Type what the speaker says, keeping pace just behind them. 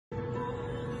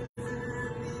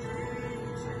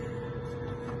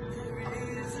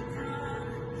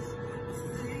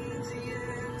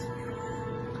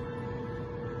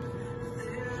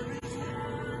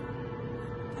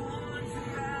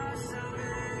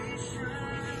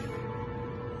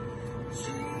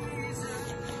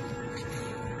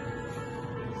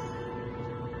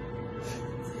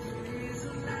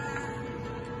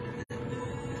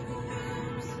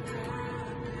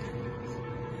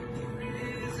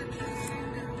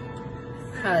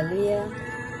Hallelujah.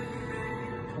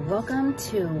 Welcome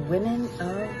to Women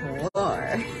of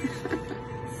War.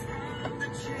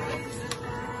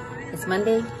 It's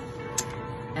Monday,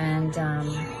 and I'll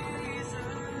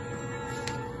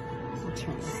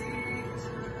turn this.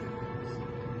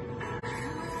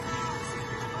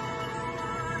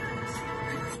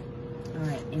 All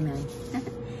right, amen.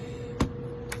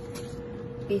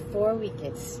 Before we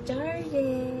get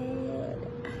started,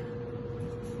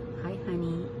 hi,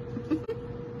 honey.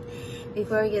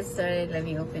 Before we get started, let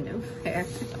me open in prayer.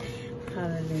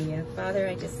 Hallelujah. Father,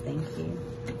 I just thank you.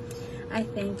 I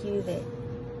thank you that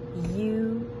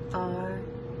you are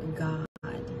God,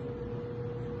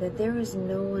 that there is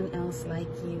no one else like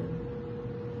you.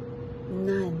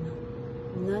 None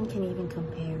can even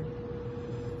compare.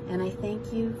 And I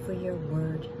thank you for your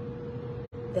word,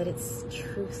 that it's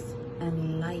truth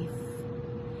and life.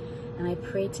 And I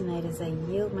pray tonight as I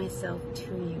yield myself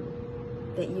to you,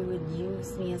 that you would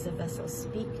use me as a vessel,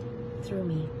 speak through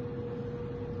me,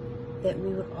 that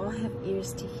we would all have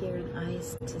ears to hear and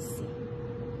eyes to see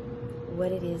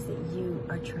what it is that you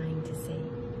are trying to say.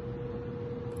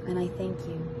 And I thank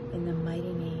you in the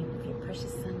mighty name of your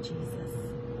precious Son, Jesus.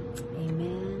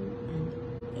 Amen and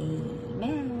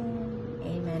amen.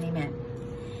 Amen, amen.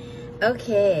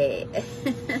 Okay.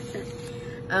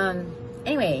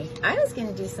 Anyway, I was going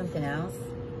to do something else.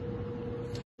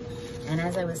 And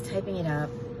as I was typing it up,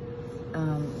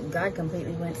 God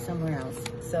completely went somewhere else.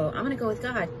 So I'm going to go with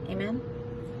God. Amen.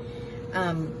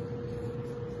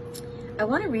 I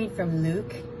want to read from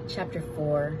Luke chapter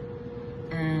 4.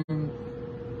 And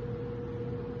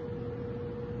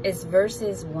it's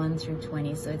verses 1 through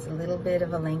 20. So it's a little bit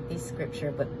of a lengthy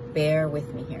scripture, but bear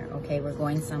with me here. Okay, we're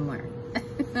going somewhere.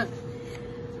 All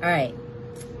right.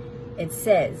 It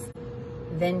says,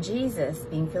 "Then Jesus,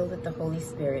 being filled with the Holy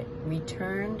Spirit,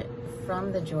 returned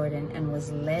from the Jordan and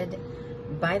was led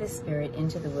by the Spirit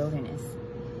into the wilderness,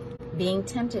 being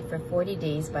tempted for 40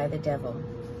 days by the devil.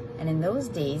 And in those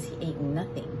days he ate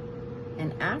nothing.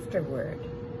 And afterward,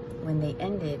 when they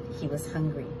ended, he was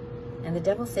hungry. And the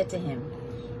devil said to him,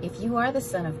 'If you are the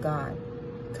Son of God,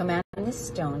 command this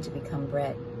stone to become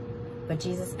bread.' But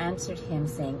Jesus answered him,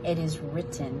 saying, 'It is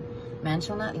written, man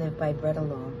shall not live by bread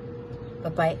alone,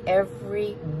 but by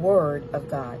every word of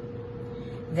God.'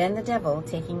 Then the devil,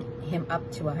 taking him up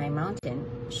to a high mountain,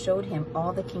 showed him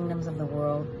all the kingdoms of the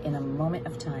world in a moment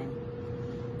of time.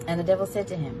 And the devil said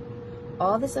to him,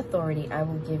 'All this authority I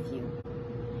will give you,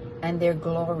 and their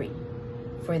glory,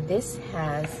 for this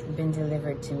has been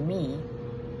delivered to me,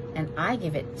 and I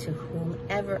give it to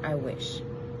whomever I wish.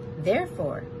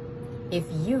 Therefore, if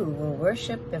you will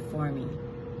worship before me,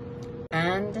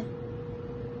 and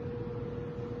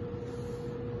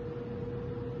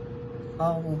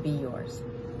all will be yours.'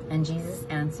 And Jesus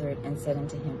answered and said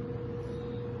unto him,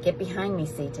 'Get behind me,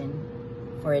 Satan,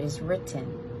 for it is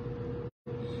written,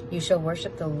 you shall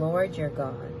worship the Lord your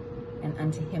God, and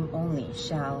unto him only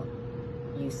shall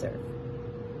you serve.'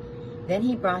 Then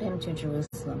he brought him to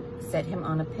Jerusalem, set him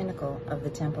on a pinnacle of the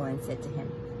temple, and said to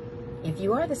him, 'If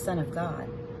you are the Son of God,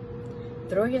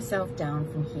 throw yourself down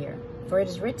from here, for it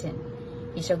is written,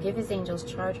 he shall give his angels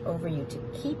charge over you to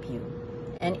keep you,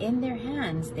 and in their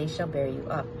hands they shall bear you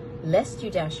up, lest you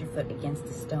dash your foot against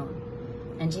a stone.'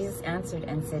 And Jesus answered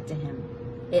and said to him,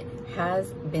 'It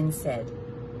has been said,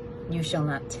 you shall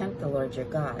not tempt the Lord your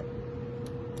God.'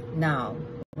 Now,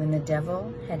 when the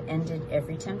devil had ended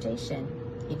every temptation,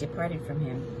 he departed from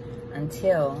him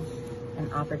until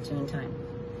an opportune time."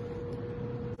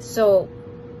 So,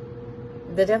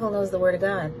 the devil knows the word of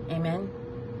God. Amen.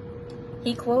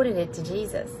 He quoted it to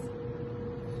Jesus.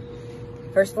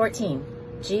 Verse 14.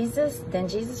 Then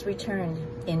Jesus returned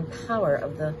in power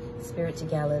of the Spirit to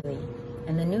Galilee,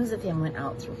 and the news of him went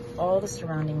out through all the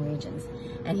surrounding regions,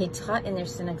 and he taught in their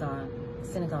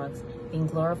synagogues, being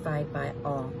glorified by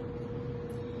all.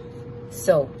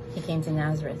 So he came to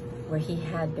Nazareth, where he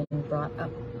had been brought up,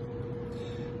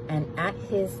 and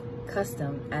his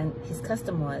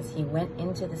custom was, he went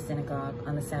into the synagogue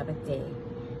on the Sabbath day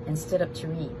and stood up to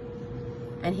read.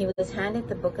 And he was handed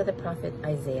the book of the prophet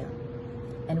Isaiah.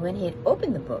 And when he had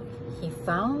opened the book, he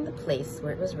found the place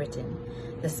where it was written,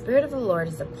 "The Spirit of the Lord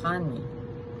is upon me,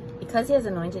 because he has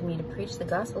anointed me to preach the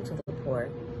gospel to the poor,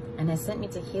 and has sent me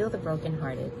to heal the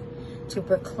brokenhearted, to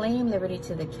proclaim liberty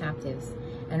to the captives,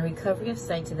 and recovery of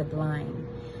sight to the blind,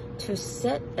 to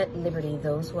set at liberty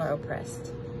those who are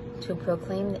oppressed, to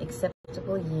proclaim the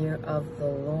acceptable year of the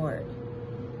Lord."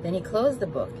 Then he closed the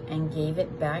book and gave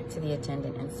it back to the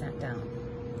attendant and sat down.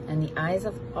 And the eyes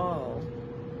of all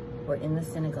were in the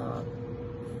synagogue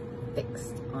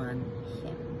fixed on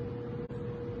him.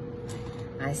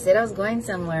 I said I was going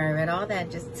somewhere. I read all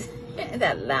that just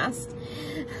that last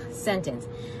sentence.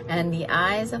 And the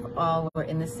eyes of all were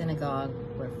in the synagogue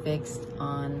were fixed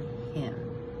on him.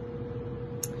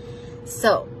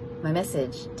 So, my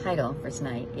message title for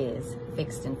tonight is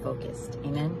Fixed and Focused.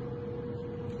 Amen?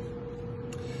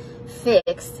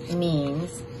 Fixed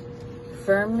means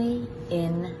firmly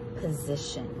in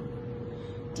position,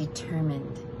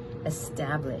 determined,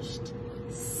 established,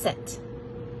 set,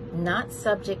 not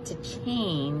subject to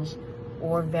change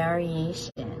or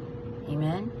variation.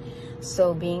 Amen?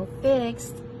 So being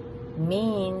fixed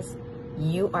means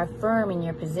you are firm in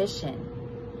your position.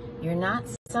 You're not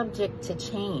subject to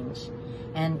change.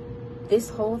 And this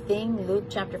whole thing, Luke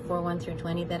chapter 4, 1 through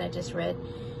 20 that I just read,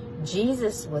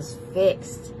 Jesus was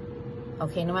fixed.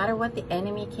 Okay, no matter what the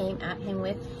enemy came at him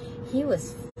with, he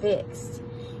was fixed.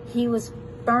 He was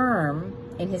firm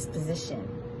in his position.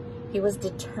 He was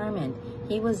determined.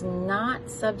 He was not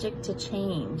subject to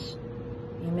change.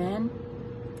 Amen?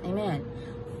 Amen.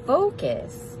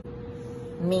 Focus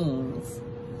means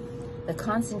the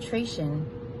concentration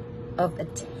of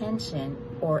attention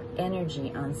or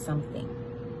energy on something.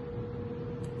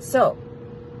 So,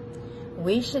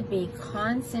 we should be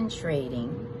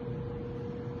concentrating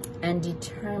and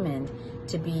determined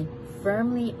to be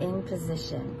firmly in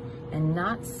position and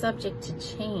not subject to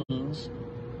change,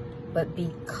 but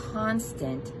be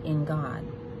constant in God.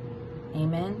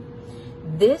 Amen?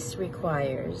 This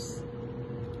requires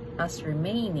us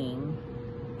remaining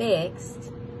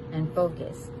fixed and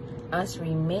focused, us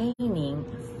remaining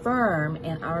firm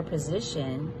in our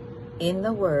position in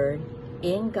the Word,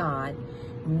 in God,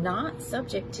 not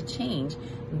subject to change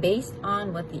based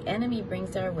on what the enemy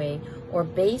brings our way or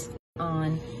based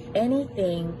on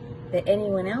anything that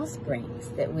anyone else brings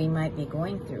that we might be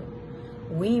going through.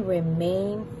 We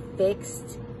remain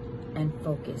fixed and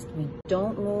focused. We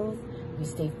don't move. We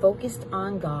stay focused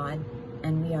on God,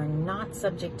 and we are not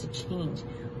subject to change.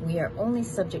 We are only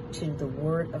subject to the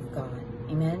Word of God.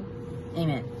 Amen?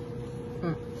 Amen.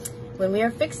 When we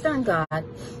are fixed on God,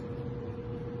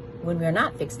 when we are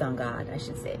not fixed on God, I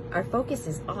should say, our focus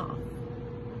is off.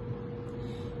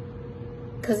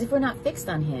 Because if we're not fixed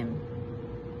on Him,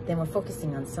 then we're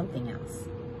focusing on something else.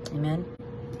 Amen?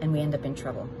 And we end up in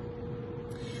trouble.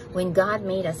 When God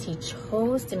made us, He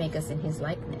chose to make us in His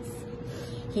likeness.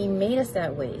 He made us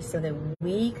that way so that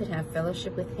we could have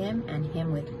fellowship with Him and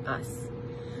Him with us.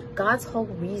 God's whole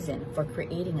reason for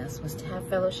creating us was to have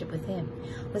fellowship with Him.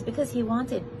 Was because He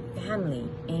wanted family.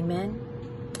 Amen?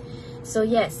 So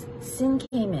yes, sin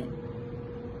came in.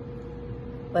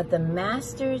 But the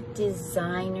master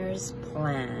designer's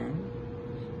plan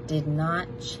did not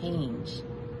change.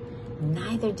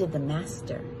 Neither did the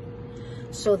master.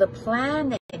 So the plan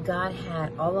that God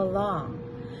had all along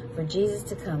for Jesus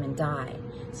to come and die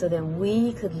so that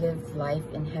we could live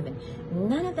life in heaven,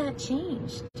 none of that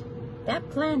changed. That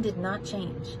plan did not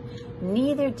change.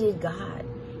 Neither did God.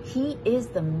 He is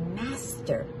the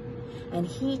master, and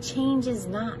He changes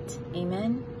not.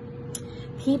 Amen?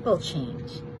 People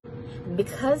change.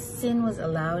 Because sin was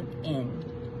allowed in,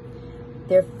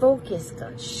 their focus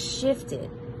got shifted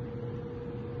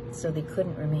so they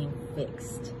couldn't remain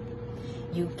fixed.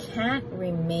 You can't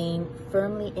remain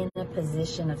firmly in a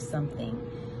position of something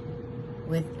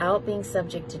without being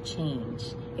subject to change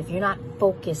if you're not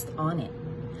focused on it.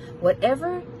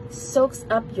 Whatever soaks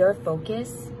up your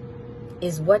focus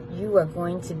is what you are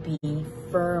going to be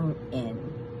firm in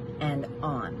and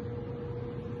on.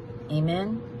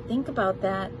 Amen? Think about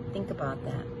that. Think about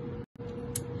that.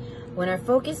 When our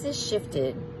focus is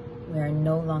shifted, we are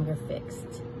no longer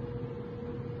fixed.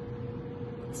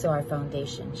 So our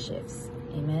foundation shifts.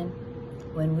 Amen?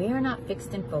 When we are not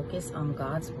fixed and focused on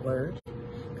God's Word,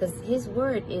 because His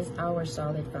Word is our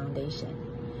solid foundation.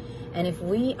 And if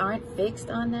we aren't fixed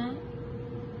on that,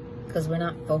 because we're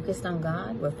not focused on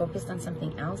God, we're focused on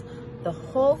something else, the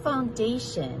whole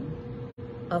foundation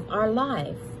of our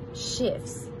life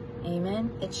shifts.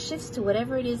 Amen? It shifts to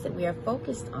whatever it is that we are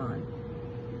focused on.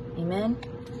 Amen?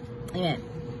 Amen.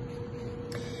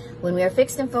 When we are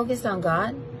fixed and focused on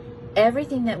God,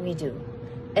 everything that we do,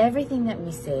 everything that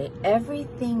we say,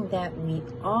 everything that we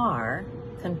are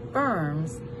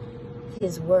confirms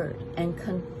His Word and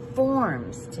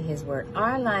conforms to His Word.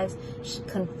 Our lives should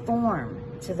conform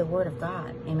to the Word of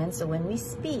God. Amen? So when we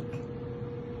speak,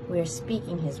 we are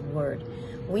speaking His Word.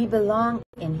 We belong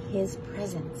in His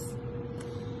presence.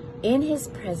 In His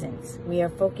presence, we are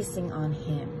focusing on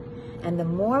Him. And the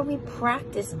more we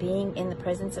practice being in the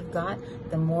presence of God,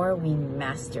 the more we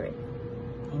master it.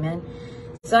 Amen?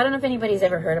 So I don't know if anybody's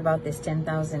ever heard about this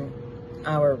 10,000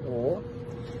 hour rule,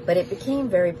 but it became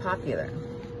very popular.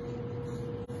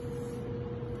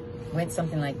 It went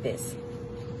something like this.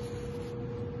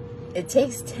 It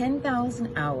takes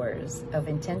 10,000 hours of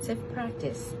intensive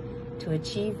practice to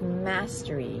achieve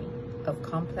mastery of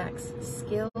complex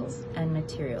skills and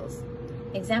materials.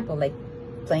 Example, like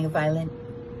playing a violin,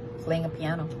 playing a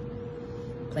piano,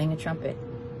 playing a trumpet,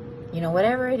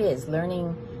 whatever it is,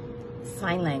 learning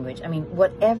sign language. I mean,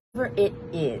 whatever it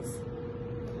is,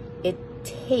 it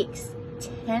takes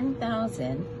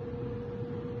 10,000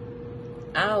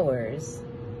 hours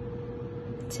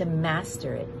to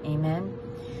master it. Amen.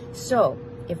 So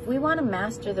if we want to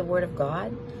master the Word of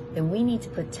God, then we need to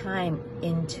put time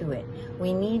into it.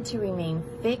 We need to remain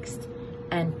fixed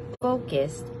and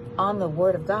focused on the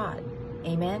Word of God.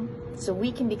 Amen. So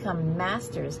we can become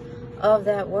masters of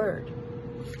that Word.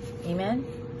 Amen.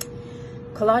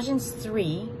 Colossians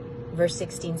 3 verse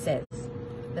 16 says,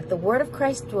 "Let the word of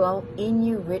Christ dwell in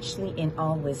you richly in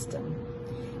all wisdom,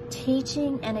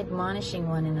 teaching and admonishing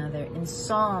one another in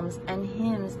psalms and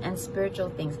hymns and spiritual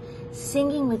things,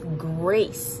 singing with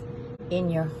grace in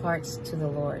your hearts to the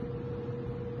Lord."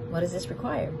 What does this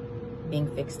require? Being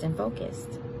fixed and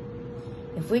focused.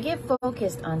 If we get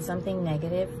focused on something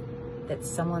negative that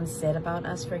someone said about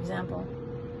us, for example,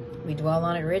 we dwell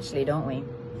on it richly, don't we?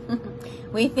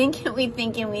 We think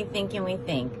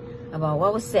about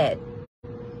what was said.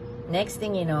 Next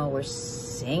thing you know, we're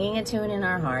singing a tune in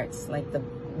our hearts, like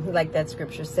that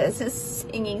scripture says,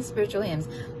 singing spiritual hymns.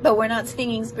 But we're not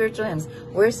singing spiritual hymns.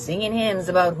 We're singing hymns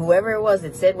about whoever it was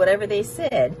that said whatever they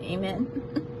said. Amen.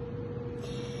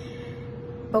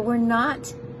 But we're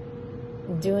not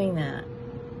doing that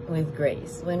with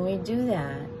grace. When we do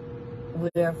that, we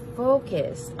are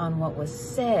focused on what was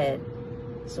said,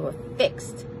 so we're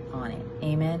fixed on it.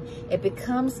 Amen. It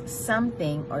becomes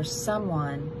something or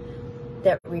someone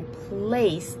that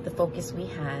replaced the focus we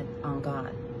had on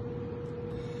God.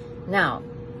 Now,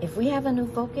 if we have a new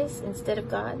focus instead of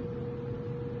God,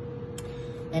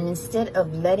 and instead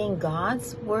of letting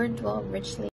God's word dwell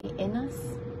richly in us,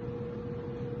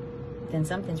 then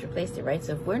something's replaced it, right?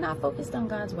 So if we're not focused on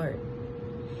God's word,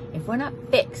 if we're not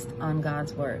fixed on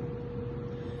God's word,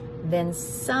 then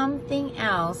something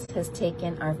else has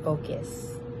taken our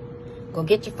focus. Go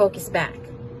get your focus back.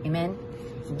 Amen.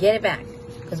 Get it back,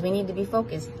 because we need to be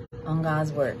focused on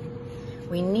God's word.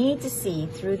 We need to see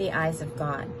through the eyes of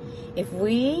God. If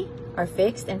we are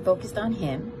fixed and focused on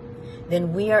Him,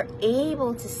 then we are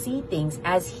able to see things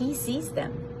as He sees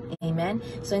them. Amen.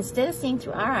 So instead of seeing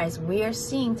through our eyes, we are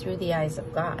seeing through the eyes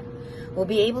of God. We'll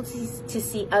be able to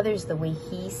see others the way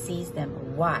He sees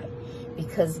them. Why?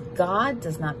 Because God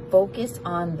does not focus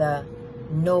on the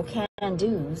no can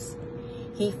do's.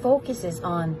 He focuses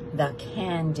on the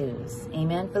can-dos.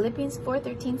 Amen. Philippians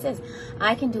 4:13 says,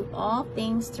 "I can do all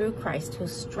things through Christ who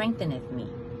strengtheneth me."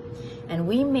 And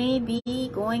we may be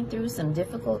going through some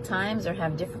difficult times or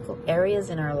have difficult areas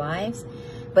in our lives,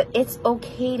 but it's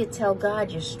okay to tell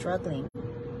God you're struggling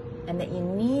and that you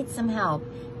need some help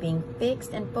being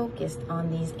fixed and focused on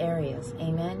these areas.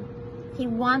 Amen. He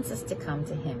wants us to come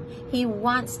to Him. He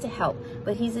wants to help,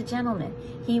 but He's a gentleman.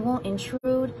 He won't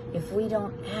intrude if we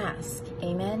don't ask.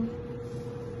 Amen.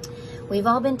 We've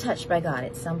all been touched by God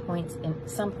at some point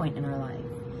in our life.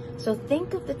 So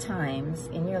think of the times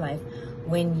in your life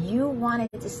when you wanted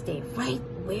to stay right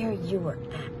where you were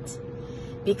at,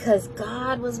 because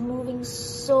God was moving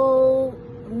so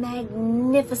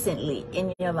magnificently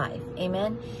in your life.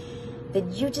 Amen. That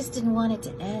you just didn't want it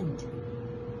to end.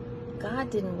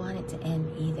 God didn't want it to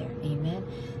end either. Amen.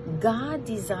 God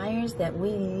desires that we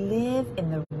live in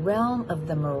the realm of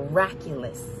the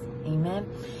miraculous. Amen.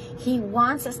 He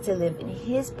wants us to live in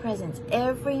His presence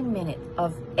every minute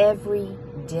of every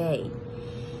day,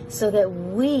 so that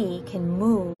we can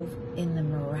move in the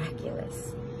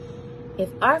miraculous. If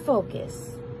our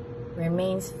focus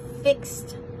remains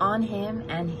fixed on Him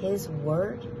and His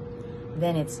word,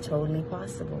 then it's totally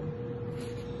possible.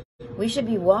 We should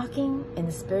be walking in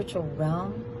the spiritual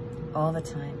realm all the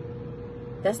time.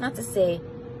 That's not to say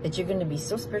that you're going to be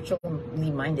so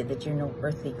spiritually minded that you're no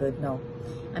earthly good. No.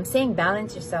 I'm saying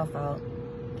balance yourself out.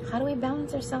 How do we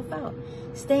balance ourselves out?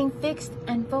 Staying fixed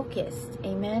and focused.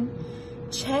 Amen.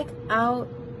 Check out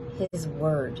His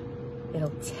word.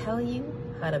 It'll tell you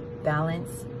how to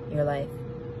balance your life.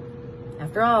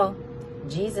 After all,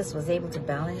 Jesus was able to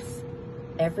balance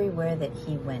everywhere that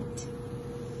He went.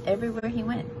 Everywhere He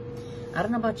went. I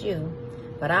don't know about you,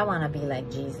 but I want to be like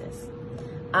Jesus.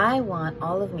 I want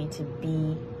all of me to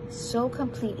be so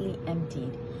completely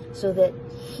emptied so that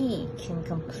He can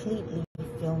completely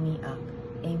fill me up.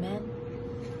 Amen.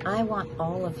 I want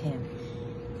all of Him.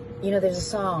 You know, there's a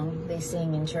song they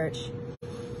sing in church.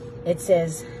 It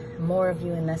says, "More of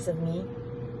you and less of me."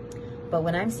 But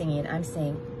when I'm singing it, I'm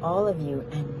saying all of you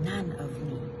and none of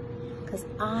me. Because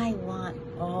I want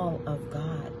all of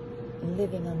God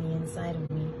living on the inside of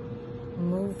me,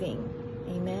 moving,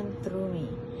 amen, through me.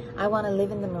 I want to live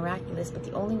in the miraculous, but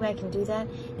the only way I can do that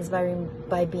is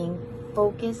by being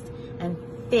focused and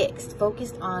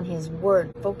focused on His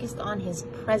Word, focused on His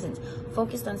presence,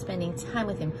 focused on spending time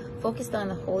with Him, focused on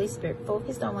the Holy Spirit,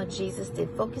 focused on what Jesus did,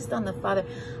 focused on the Father.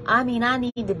 I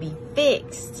need to be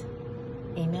fixed.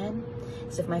 Amen.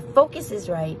 So if my focus is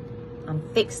right, I'm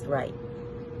fixed right.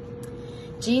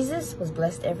 Jesus was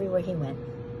blessed everywhere He went.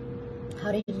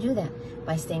 How did He do that?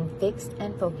 By staying fixed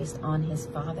and focused on His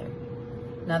Father.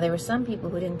 Now, there were some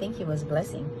people who didn't think He was a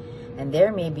blessing. And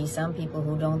there may be some people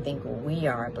who don't think we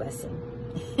are a blessing.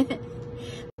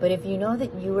 But if you know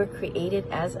that you were created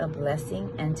as a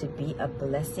blessing and to be a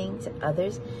blessing to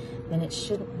others, then it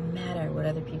shouldn't matter what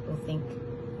other people think,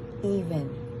 even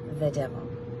the devil.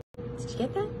 Did you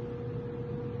get that?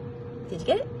 Did you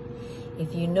get it?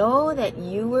 If you know that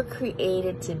you were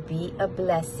created to be a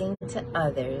blessing to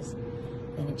others,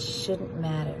 then it shouldn't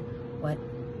matter what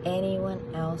anyone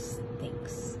else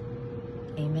thinks.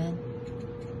 Amen.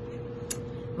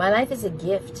 My life is a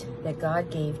gift that God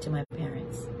gave to my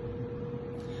parents.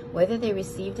 Whether they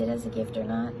received it as a gift or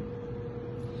not,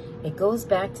 it goes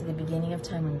back to the beginning of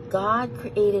time when God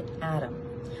created Adam.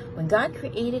 When God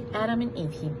created Adam and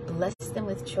Eve, He blessed them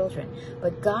with children.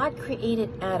 But God created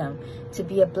Adam to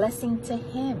be a blessing to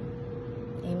him.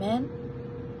 Amen?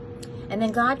 And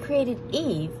then God created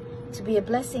Eve to be a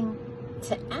blessing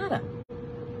to Adam.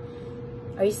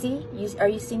 Are you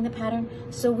seeing the pattern?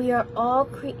 So we are all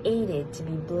created to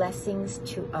be blessings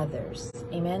to others.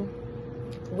 Amen?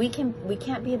 We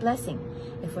can't be a blessing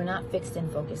if we're not fixed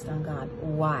and focused on God.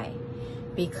 Why?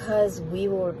 Because we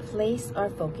will replace our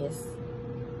focus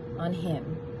on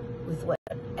Him with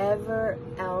whatever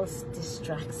else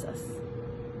distracts us.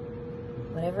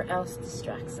 Whatever else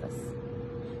distracts us.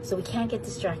 So we can't get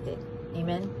distracted.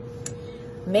 Amen?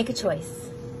 Make a choice.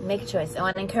 Make a choice. I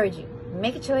want to encourage you.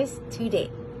 Make a choice today.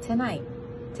 Tonight.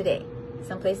 Today.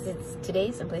 Some places it's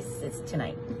today, some places it's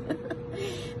tonight.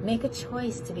 Make a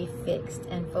choice to be fixed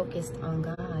and focused on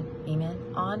God. Amen?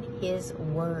 On His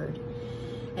Word.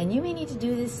 And you may need to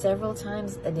do this several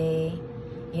times a day.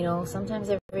 You know, sometimes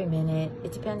every minute.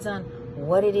 It depends on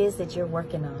what it is that you're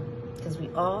working on. Because we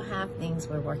all have things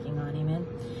we're working on. Amen?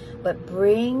 But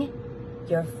bring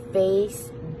your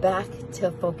face back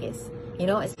to focus. You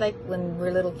know, it's like when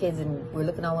we're little kids and we're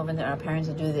looking all over and our parents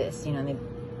will do this, you know, and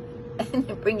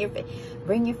they bring your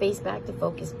face back to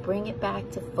focus. Bring it back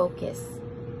to focus.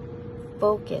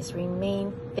 Focus.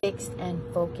 Remain fixed and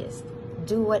focused.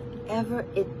 Do whatever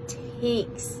it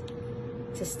takes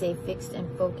to stay fixed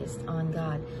and focused on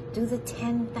God. Do the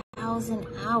 10,000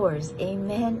 hours,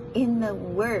 amen, in the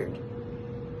Word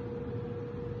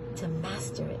to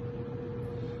master it.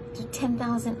 Do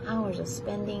 10,000 hours of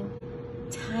spending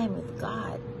time with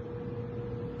God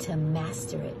to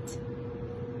master it.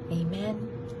 Amen.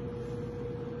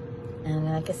 And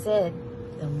like I said,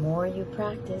 the more you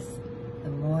practice, the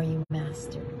more you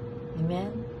master.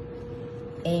 Amen.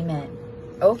 Amen.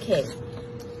 Okay.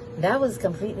 That was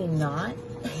completely not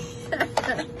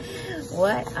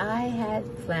what I had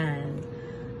planned.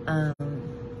 I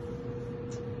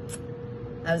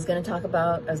was going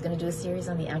to do a series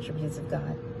on the attributes of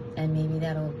God. And maybe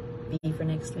that'll be for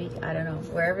next week. I don't know.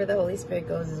 Wherever the Holy Spirit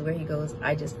goes is where He goes.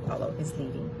 I just follow His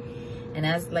leading. And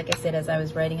like I said, as I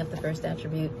was writing up the first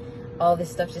attribute, all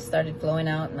this stuff just started flowing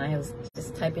out, and I was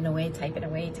just typing away. So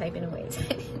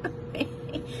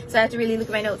I had to really look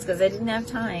at my notes because I didn't have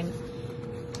time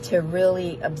to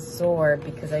really absorb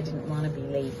because I didn't want to be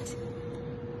late.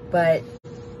 But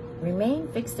remain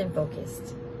fixed and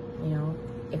focused. You know,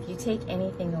 if you take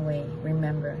anything away,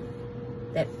 remember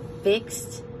that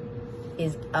fixed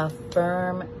is a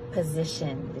firm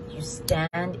position that you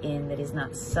stand in that is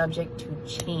not subject to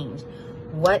change.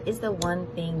 What is the one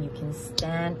thing you can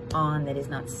stand on that is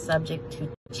not subject to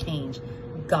change?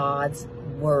 God's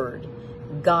Word.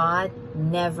 God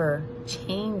never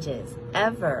changes,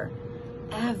 ever,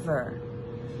 ever.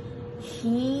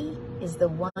 He is the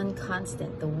one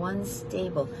constant, the one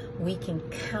stable. We can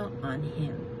count on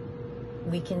Him.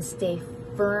 We can stay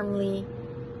firmly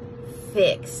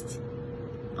fixed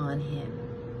on Him.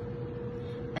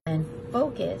 And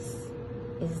focus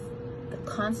is the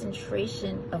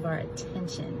concentration of our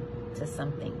attention to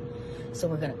something. So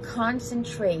we're going to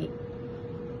concentrate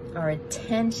our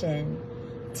attention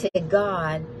to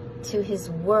God, to His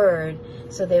Word,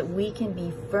 so that we can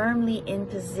be firmly in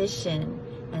position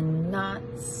and not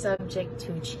subject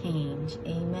to change.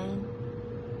 Amen.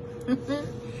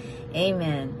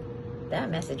 Amen. That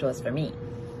message was for me.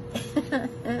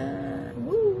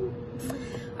 Woo.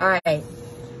 All right.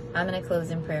 I'm going to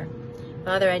close in prayer.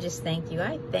 Father, I just thank you.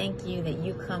 I thank you that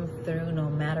you come through no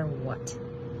matter what.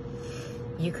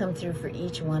 You come through for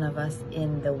each one of us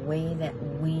in the way that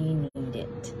we need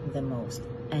it the most.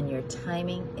 And your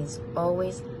timing is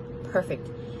always perfect.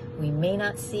 We may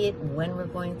not see it when we're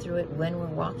going through it, when we're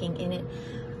walking in it,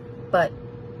 but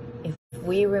if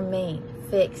we remain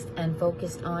fixed and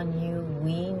focused on you,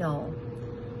 we know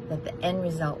that the end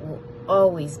result will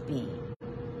always be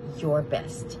your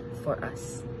best for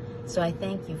us. So I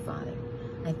thank you, Father.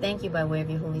 I thank you by way of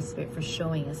your Holy Spirit for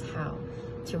showing us how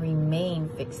to remain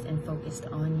fixed and focused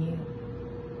on you,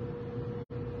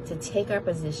 to take our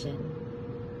position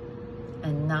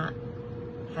and not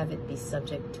have it be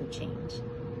subject to change.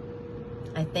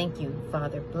 I thank you,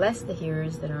 Father. Bless the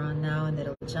hearers that are on now and that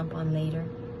will jump on later.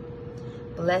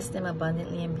 Bless them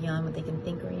abundantly and beyond what they can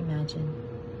think or imagine.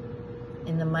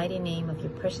 In the mighty name of your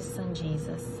precious Son,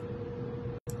 Jesus.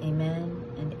 Amen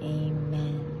and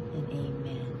amen and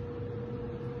amen.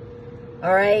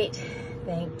 All right.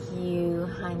 Thank you,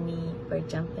 honey, for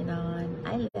jumping on.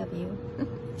 I love you.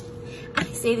 I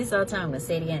say this all the time. I'm going to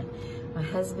say it again. My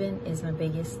husband is my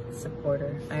biggest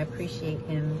supporter. I appreciate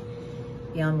him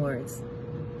beyond words.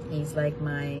 He's like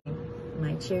my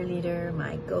cheerleader,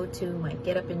 my go-to, my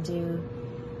get up and do.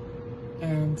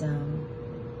 And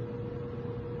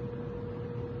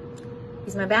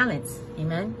he's my balance.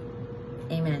 Amen.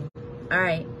 Amen. All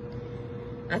right.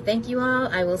 I thank you all.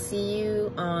 I will see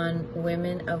you on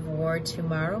Women of War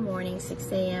tomorrow morning,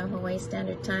 6 a.m. Hawaii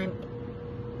Standard Time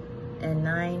and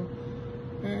 9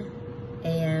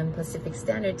 a.m. Pacific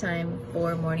Standard Time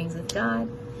for Mornings with God.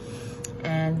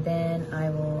 And then I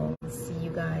will see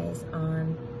you guys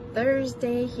on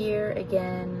Thursday here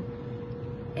again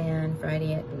and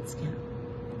Friday at Boots Camp.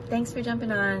 Thanks for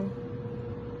jumping on.